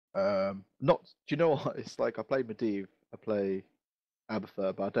Not. Do you know what? It's like I play Medivh, I play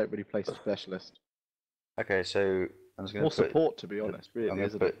Abathur, but I don't really play specialist. Okay, so I'm just gonna More put support, to be honest, I'm really, gonna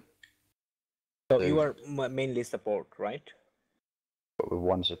isn't put it? So you are mainly support, right? with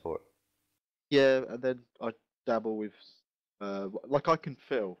one support. Yeah, and then I dabble with, like I can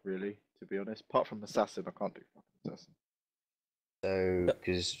fill really, to be honest. Apart from assassin, I can't do fucking assassin. So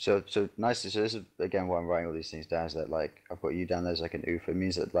nice. So this is again why I'm writing all these things down. Is that like I've got you down there as like an UFO. It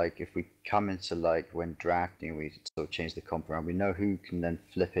means that like if we come into like when drafting, we sort of change the comp around. We know who can then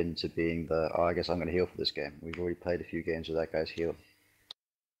flip into being the. Oh, I guess I'm going to heal for this game. We've already played a few games with that guy's heal.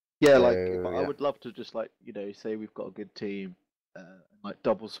 Yeah, So, like I would love to just like say we've got a good team, like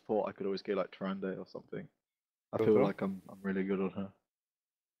double support. I could always go like Trande or something. I feel Cool. like I'm really good on her.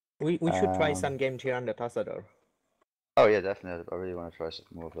 We should try some game Tiranda Tassador. Oh yeah, definitely. I really want to try some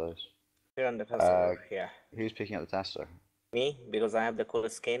more of those. Tiranda Tassador, yeah. Who's picking up the Tassador? Me, because I have the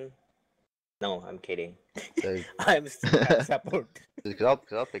coolest skin. No, I'm kidding. So, I'm still at support. Because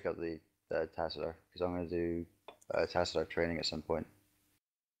I'll pick up the Tassador because I'm going to do Tassador training at some point.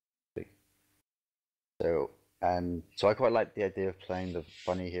 So I quite like the idea of playing the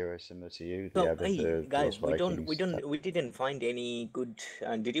funny hero similar to you. So, hey, guys, we didn't find any good.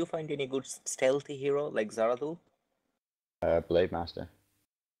 Did you find any good stealthy hero like Zarathul? Blade Master.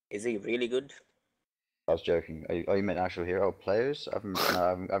 Is he really good? I was joking. Oh, you meant actual hero players? I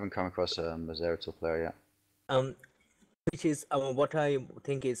haven't come across a Zeratul player yet. Which is what I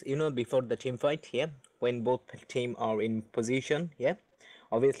think is before the team fight, yeah, when both team are in position, yeah,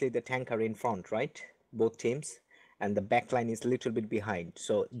 obviously the tank are in front, right? Both teams, and the backline is a little bit behind.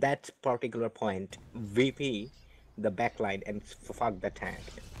 So that particular point, VP the backline and fuck the tank.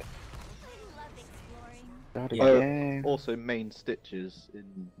 Also main Stitches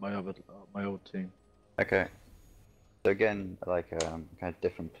in my old team. Okay. So again, like kind of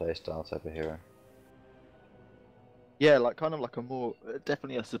different playstyle type of hero. Yeah, like kind of like a more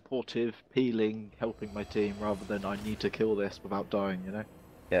definitely a supportive, peeling, helping my team rather than I need to kill this without dying, you know?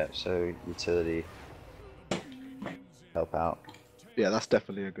 Yeah, so utility, help out. Yeah, that's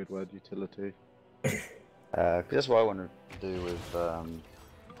definitely a good word, utility. Cause that's what I want to do with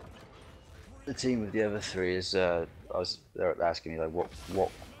the team with the other three is they're asking me like what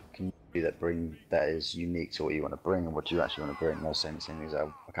can you do that is unique to what you want to bring and what you actually want to bring. And I was saying the same things. I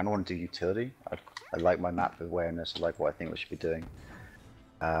kind of want to do utility. I like my map awareness. I like what I think we should be doing.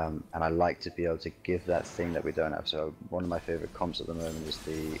 And I like to be able to give that thing that we don't have. So one of my favorite comps at the moment is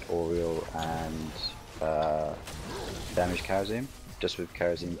the Oriole and damage Karazim. Just with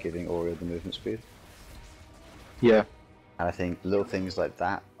Karazim giving Oriole the movement speed. Yeah. And I think little things like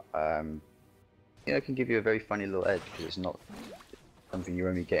that, it can give you a very funny little edge because it's not something you're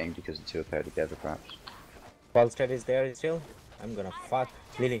only getting because the two are paired together, perhaps. Falstad is there still. I'm gonna fuck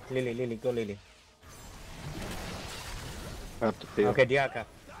Lily, go Lily. I have to peel. Okay, Diaka.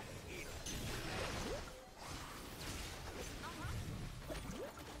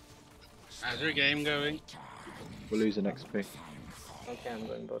 How's your game going? We're losing XP. Okay, I'm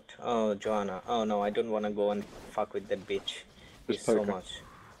going bot. Oh, Joanna. Oh no, I don't want to go and fuck with that bitch. It's so much.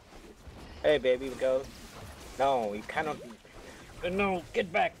 Hey, baby, go. No, you cannot. No,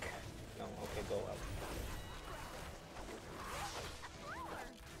 get back. No, okay, go up.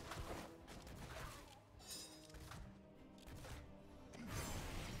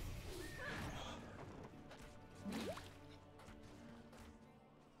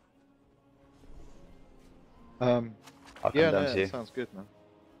 Yeah, no, that sounds good, man.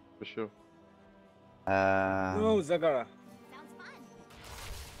 For sure. No, Zagara.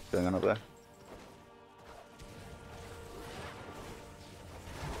 Going on up there?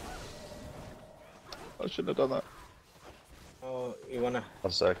 I shouldn't have done that. Oh, you wanna? I'll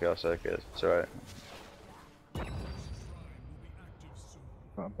circuit. It's alright.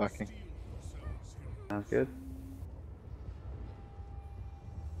 I'm backing. Sounds good.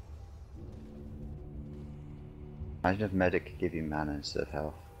 Imagine if medic could give you mana instead of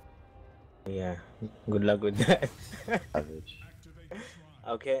health. Yeah, good luck with that. Average.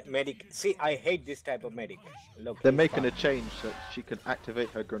 Okay, medic. See, I hate this type of medic. Look, they're making a change so she can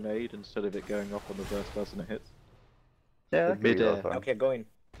activate her grenade instead of it going off on the first person it hits. Yeah, that could be a lot of fun. Okay, go in.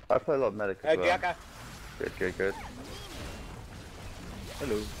 I play a lot of medic as well. Diaka. Good.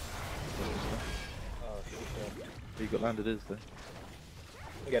 Hello. Oh shit. You got landed is there?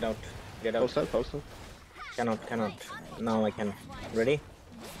 Get out. Post up. Cannot. Now I can. Ready?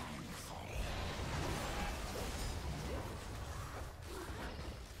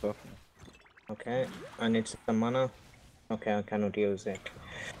 Okay, I need some mana. Okay, I cannot use it.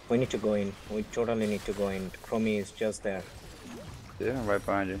 We need to go in. We totally need to go in. Chromie is just there. Yeah, I'm right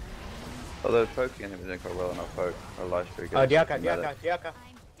behind you. Although poking, I think we're doing quite well on our poke. Our life streak. Diaka.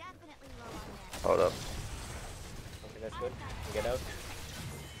 Hold up. Okay, that's good. Get out.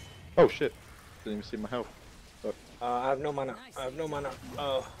 Oh shit! Didn't even see my health. Oh. I have no mana.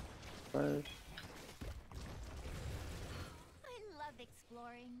 Oh. Right. I love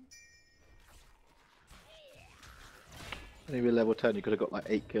exploring. Maybe level 10, you could have got like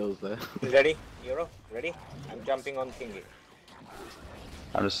 8 kills there. Ready? Euro? Ready? I'm jumping on thingy.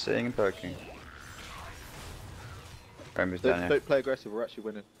 I'm just sitting and poking. Rainbow's down here. Don't play aggressive, we're actually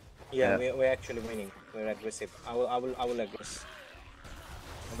winning. Yeah, Yeah. we're actually winning. We're aggressive. I will aggress.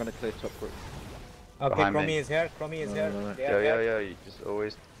 I'm gonna clear top group. Okay, Behind Chromie me. is here. Chromie is here. No. They are Yo, here. you just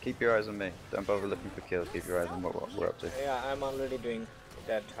always keep your eyes on me. Don't bother looking for kills, keep your eyes on what we're up to. Yeah, I'm already doing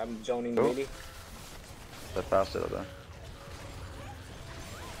that. I'm zoning Cool. really. They're faster up there.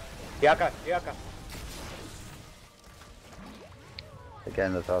 Diaka.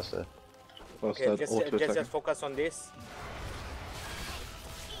 Again, they're faster. Well Okay, said, just auto attacking. just focus on this.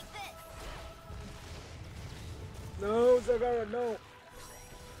 No, Zagara, no.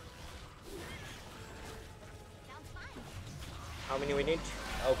 How many we need?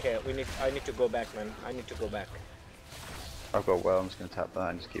 Okay, I need to go back, man. I need to go back. I've got well, I'm just gonna tap that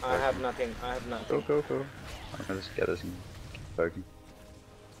and just keep I poking. have nothing. Go. I'm gonna just get this and keep poking.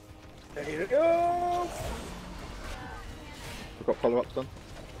 Ready to go. We've got follow-ups done.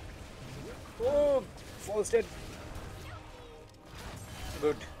 Oh, forced it.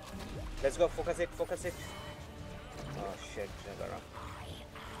 Good. Let's go. Focus it. Oh shit, Zagara.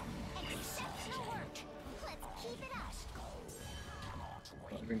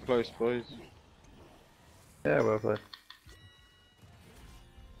 I've been close, boys. Yeah, well played.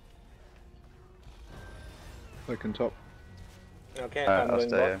 Looking top. Okay, Alright, I'm I'll going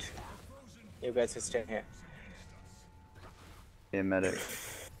stay bot. You guys stay here. Be a medic.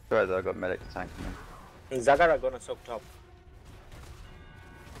 Right though, I got medic to tank me. Zagara gonna soak top.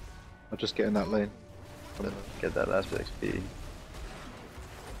 I'll just get in that lane. Get that last bit XP.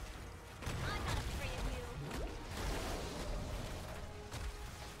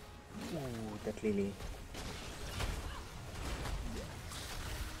 Ooh, that Lily.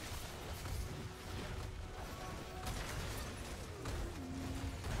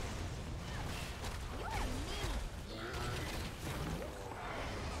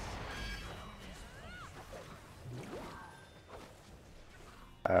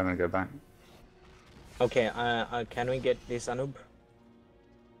 I'm gonna go back. Okay, can we get this Anub?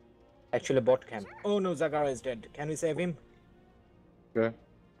 Actually, bot camp. Oh no, Zagara is dead. Can we save him? Okay.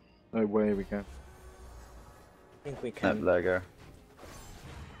 No way we can. I think we No, can. there you go.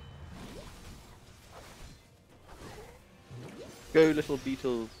 Go, little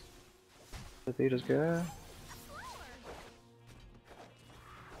beetles. The theaters go.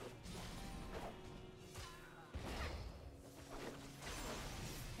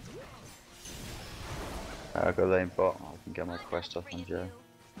 I'll go lane bot. I can get my quest off on Joe.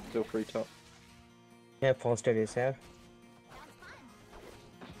 Still free top. Yeah, Foster is here.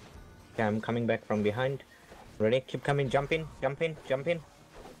 Okay, I'm coming back from behind. Ready? Keep coming. Jump in. Jump in.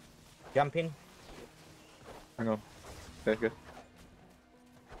 Hang on. Okay, good.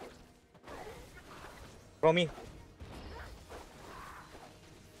 Romy.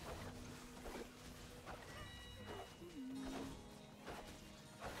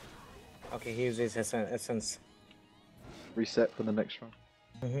 Okay, he uses his essence. Reset for the next round.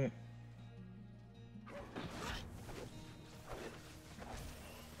 Mm-hmm.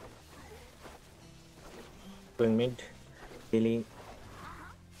 Going mid. Lily.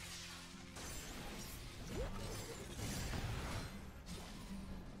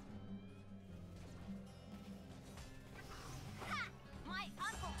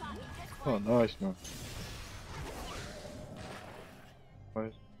 Oh, nice, man.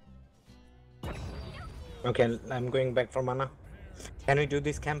 Nice. Okay, I'm going back for mana. Can we do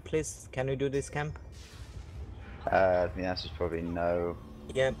this camp, please? Can we do this camp? The answer is probably no.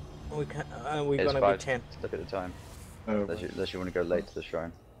 Yeah, we can. We're It's gonna be 5. 10. Look at the time. Oh, Unless you want to go late to the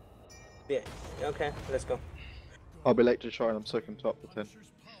shrine. Yeah. Okay, let's go. I'll be late to try and I'm second top for 10.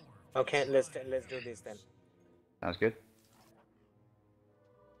 Okay, let's do this then. Sounds good.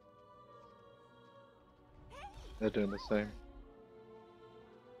 They're doing the same.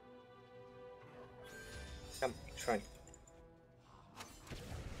 Come, try.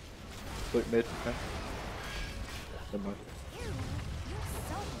 Look mid, okay? Never mind.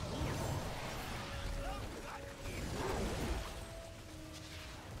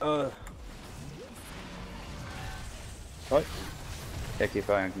 Right. Yeah, keep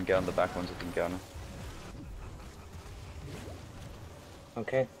going. I can get on the back ones if you can get on them.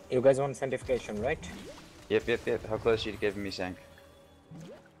 Okay, you guys want sanctification, right? Yep. How close are you to giving me Sank?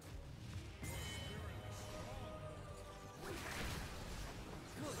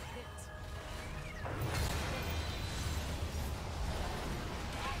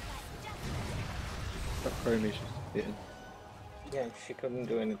 That Chromie's just hitting. Yeah, she couldn't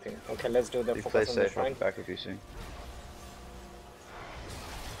do anything. Okay, let's do the You play focus on the safe, I'll shrine. be back with you soon.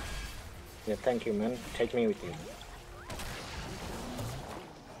 Yeah, thank you, man. Take me with you.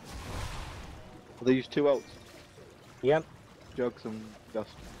 Well, they use 2 ults. Yep, Jugs and Dust.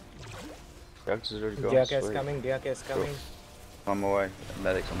 Jugs is already gone. Diak is Sweet. coming, Diak is coming. On my way.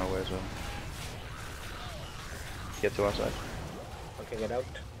 Medic's on my way as well. Get to our side. Okay, get out.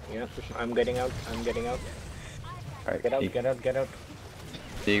 Yeah, I'm getting out, I'm getting out. Alright, Get out, get out, get out.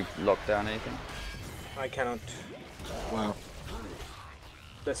 Do you lock down anything? I cannot. Wow.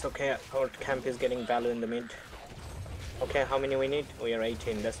 That's okay, our camp is getting value in the mid. Okay, how many we need? We are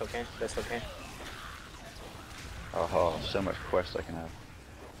 18, that's okay, that's okay. Oh, so much quest I can have.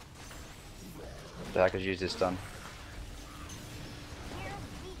 The hackers use this stun.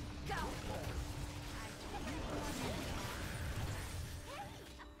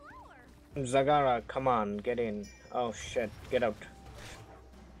 Zagara, come on, get in. Oh shit, get out.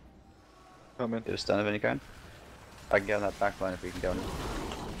 Come in. Do a stun of any kind? I can get on that back line if we can get on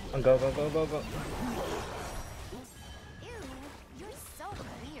it. Go, go, go, go, go. Ew, you're so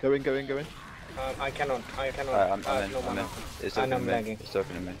weird. Go in. I cannot. I'm in, No I'm in. mana. It's And open I'm to me. lagging. It's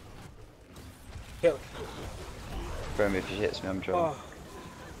open to me. Kill. Throw me if she hits me, I'm in trouble.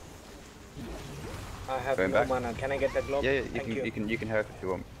 Oh. I have Going no back? mana. Can I get the globe? Yeah, Thank you can help if you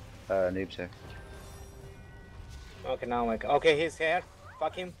want. Noob's here. Okay, now okay, he's here.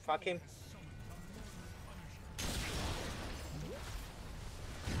 Fuck him, fuck him.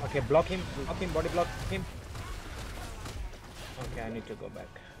 Okay, block him, body block him. Okay, I need to go back.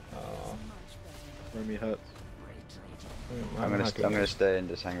 Chromie hurts. I'm gonna stay and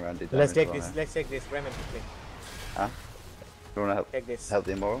just hang around. Do Let's damage take this. while Let's take this. Raymond, quickly. I- Huh? You wanna Take this. help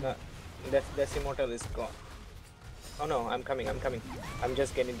the immoral? No, that's immortal is gone. Oh no, I'm coming. I'm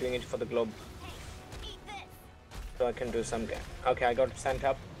just doing it for the globe. So I can do some. Okay, I got sent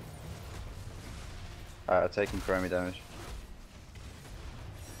up. Alright, I've taken Chromie damage.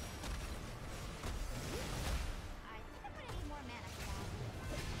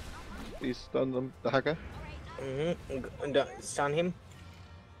 He's stunned them, the hacker. Stun him.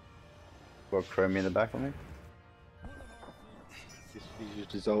 Got Chromie in the back on me. He's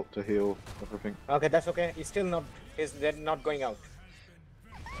used his ult to heal everything. Okay, that's okay. He's still not. They're not going out.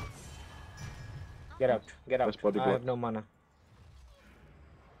 Get out. Get out. Nice body I block. have no mana.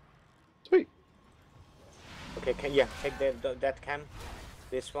 Sweet. Okay, take that cam,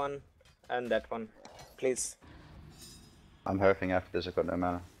 this one, and that one, please. I'm hurting after this, I've got no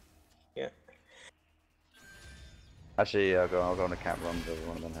mana. Yeah. Actually, I'll go on a camp run with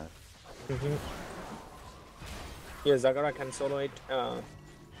one of them here. Yeah, Zagara can solo it.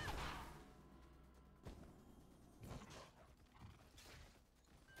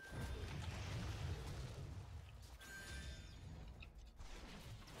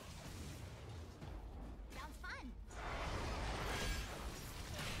 Sounds fun.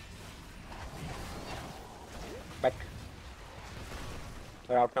 Back.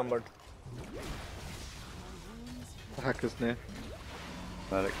 We're outnumbered. The hacker's near.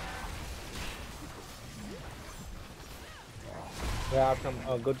 Medic. We're outnumbered.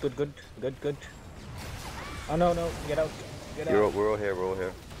 Oh, good. Oh no, get out. We're all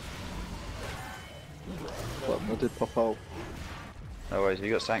here, But I did pop out. No worries, have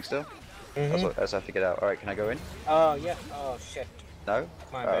you got Sank still? Let's have to get out. Alright, can I go in? Oh yeah. Oh shit. No?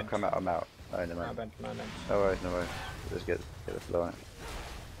 My Alright, bad. come out, I'm out. Oh, never My mind. bad. No worries. Let's get the flow on it.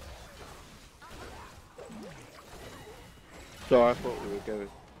 So I thought we were going.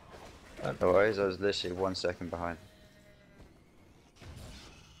 No worries, I was literally 1 second behind.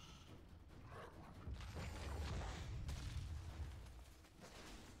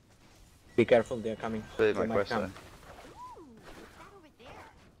 Be careful, they're coming. Cleared They my might quest come. though. That over there.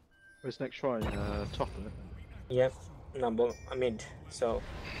 Where's next shrine? Top of it. Yep. No, mid. So.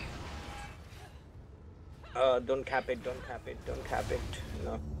 Don't cap it.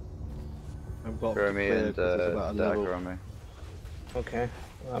 No. I've got Throw me and about a level. dagger on me. Okay.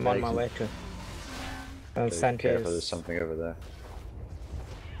 I'm on my way to. Be Santi careful, there's is. something over there.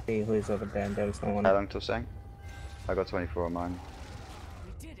 See who is over there. There is no one. How long till Sank? I got 24 on mine.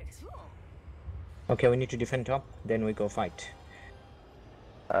 Okay, we need to defend top. Then we go fight.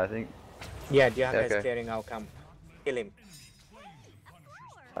 I think. Yeah, Diaka is okay. clearing our camp. Kill him.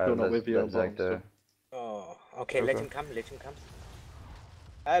 Still not with you, let I'm Zach wrong, do. so- Oh, okay. Let him come.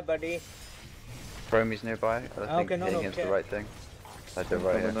 Hi, buddy. Chromie's nearby. I think Okay, no, hitting no, him's the okay. right thing. I did I'm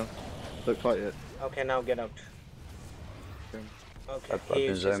right coming here. now. Don't fight it. Okay, now get out. Okay. Okay, I've he been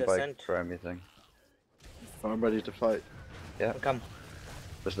used his zoned by ascent. Chromie thing. I'm ready to fight. Yeah, Come.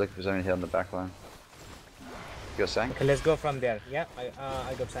 just looking for zoning here on the back line. You got sank? Okay, let's go from there. Yeah,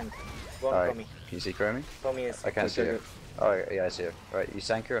 I got sank. Go on, Alright, Tommy. can you see Chromie? Tommy is. I can't see Okay, her. Oh, yeah, I see her. Alright, you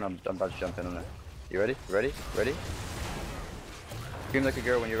sank her and I'm about to jump in on her. You ready? Ready? Ready? Scream like a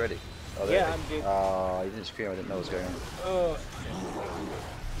girl when you're ready. Oh, there Yeah, it I'm is. good. Oh, you didn't scream, I didn't know what was going on. Oh,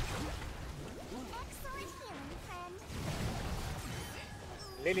 Excellent healing, friend.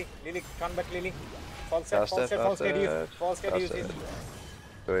 Lily, turn back, Lily. False step, Fast step, false step, fast use. step, False step, fast use step. it.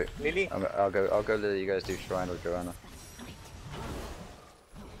 Wait, Lily. I'll go Lily, you guys do Shrine or Joanna.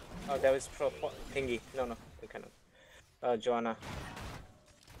 Oh, that was pro thingy. No, we cannot. Joanna.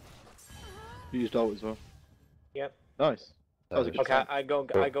 You used ult as well. Yep. Nice. That was a good Okay, time. I go.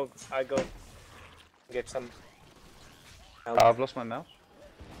 Get some. Oh, help. I've lost my mouse.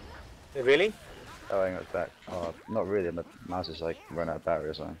 Really? Oh, hang on, it's back. Oh, not really, my mouse is like run out of battery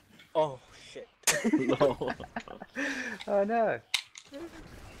or something. Oh shit. Lol. Oh no.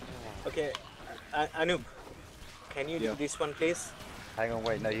 Okay, Anub, can you Yeah. do this one, please? Hang on,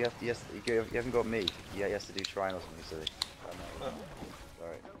 wait, no, you haven't got me. Yeah, you have to do Shrine or something silly. Oh, no.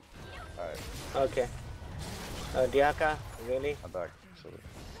 Sorry. Alright, Okay. Diaka, really? I'm back. Sorry.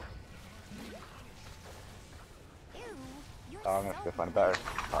 Ew, you're Oh, I'm gonna have to go so find a battery.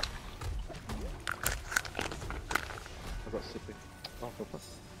 Fuck. I've got sipping. Oh, for fuck.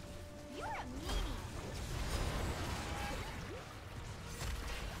 You're a meanie.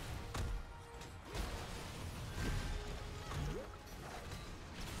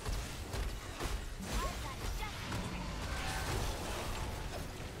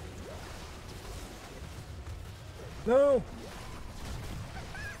 No!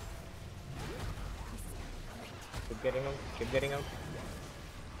 Keep getting out, keep getting out.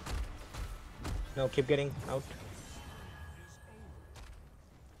 No, keep getting out.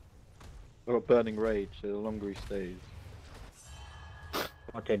 I've got burning rage, so the longer he stays.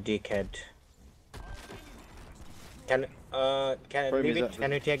 What a dickhead. Can Frame leave is it? at the-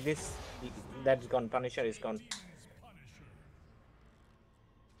 Can you take this? That's gone. Punisher is gone.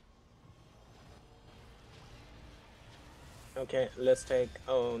 Okay, let's take.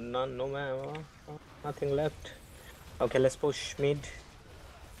 Oh, none, no man, nothing left. Okay, let's push mid.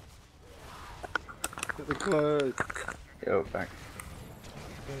 Get the close. Yo, back.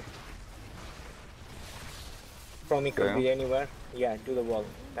 Promi could Yeah. be anywhere. Yeah, do the wall.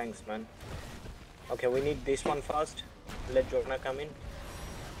 Thanks, man. Okay, we need this one first. Let Jorna come in.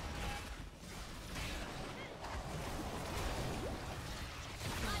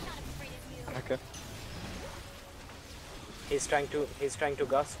 Okay. He's trying to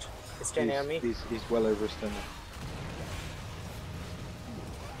gust. Stay near me. He's well overextended.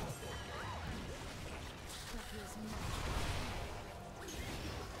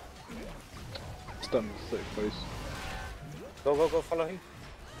 Stun so close. Go, follow him.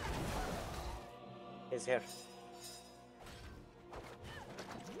 He's here.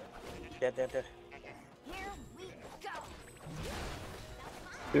 There. Here we go.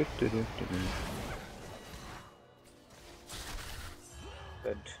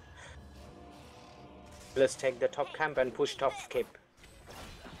 Good. Let's take the top camp and push top skip.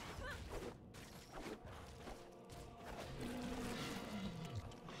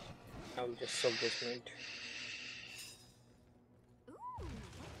 I'll just soak this mid. Ooh,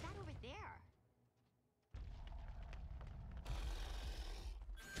 what's that over there?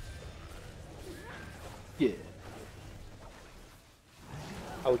 Yeah.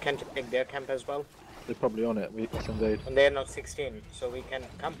 Oh, we can take their camp as well. They're probably on it. We invade. And they're not 16, so we can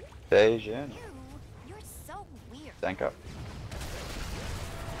come. Beijing. Ew, you're so weird. Tank up.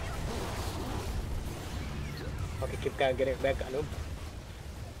 Okay, keep getting back, Anub.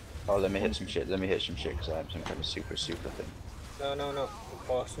 Oh, let me hit some shit, because I have some kind of super thing. No.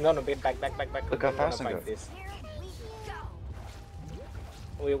 Pause. No, bit back. Look how We're gonna fast I fight go. this.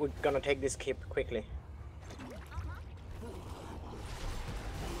 Here we go. We're gonna take this keep quickly.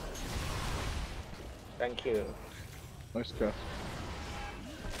 Thank you. Nice cast.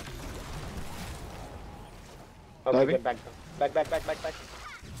 Okay, Diving? get back. Back.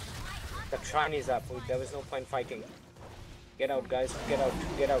 The shrine is up. There was no point fighting. Get out, guys. Get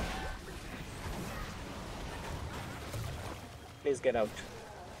out. Please get out.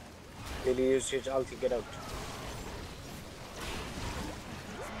 Lily, use your ulti. Get out.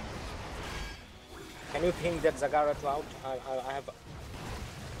 Can you ping that Zagara to out? I have.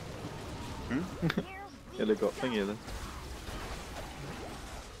 Yeah, they got thingy then.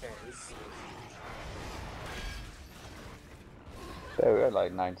 So we're at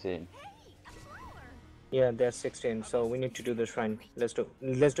like 19. Yeah, they're 16, so we need to do the shrine. Let's do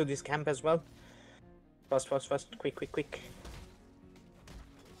this camp as well. Fast, quick.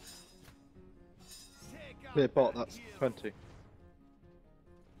 Clear bot, that's 20.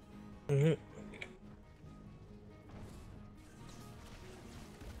 Mm-hmm.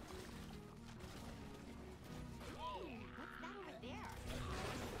 What's that over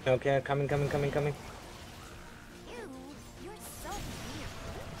there? Okay, coming. Ew, you're so weird.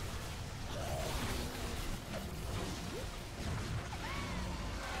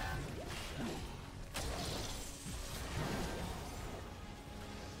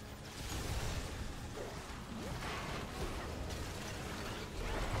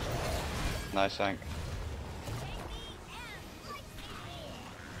 Nice tank.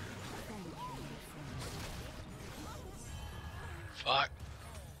 Fuck.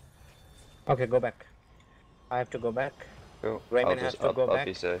 Okay, go back. I have to go back. Cool. Raymond has to go I'll back.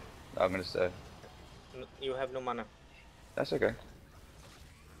 be safe. I'm gonna stay. You have no mana. That's okay.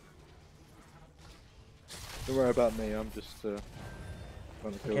 Don't worry about me, I'm just trying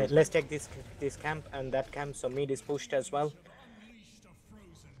to kill Okay, this. let's take this camp and that camp, so mid is pushed as well.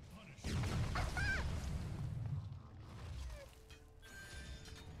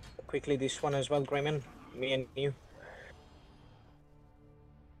 Quickly this one as well, Grayman. Me and you.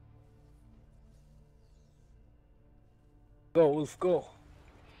 Go, Wolf, go.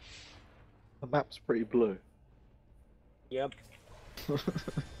 The map's pretty blue. Yep.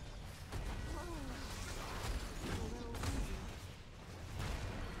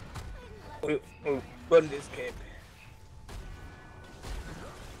 We'll burn this cape.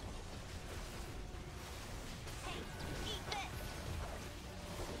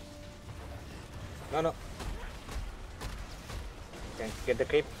 No. Okay, get the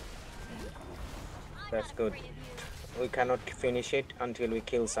cape. That's good. We cannot finish it until we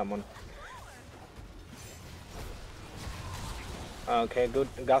kill someone. Okay, good.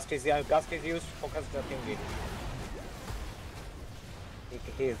 Gust is used. Focus the thingy.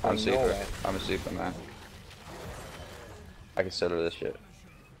 He is I'm going super. nowhere. I'm a Superman. I can settle this shit.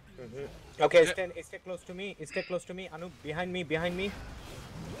 Okay, stay close to me. Stay close to me. Anu, behind me.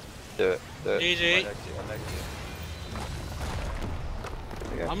 Do it. Easy. Right next to you, right next to you.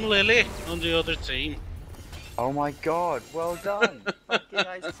 There you go. I'm Lily on the other team. Oh my god, well done! Fucking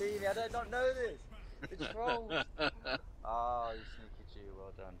nice team, I did not know this! The trolls! Oh, you sneaky Jew,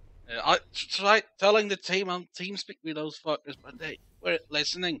 well done. I tried telling the team on TeamSpeak with those fuckers, but they weren't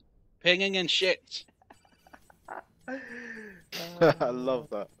listening. Pinging and shit. I love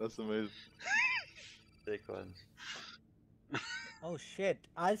that, that's amazing. Big ones. Oh shit!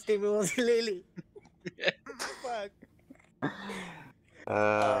 I Stevie was Lily. Fuck.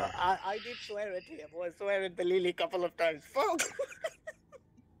 I did swear at him. I swear at the Lily couple of times. Fuck.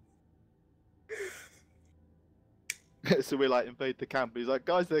 So we like invade the camp. He's like,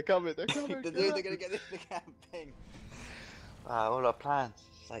 guys, they're coming. They're gonna get this the camping. Wow, all our plans.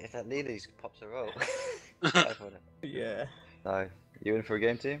 It's like if that leader pops a roll. Yeah. No. You in for a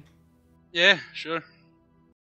game, team? Yeah, sure.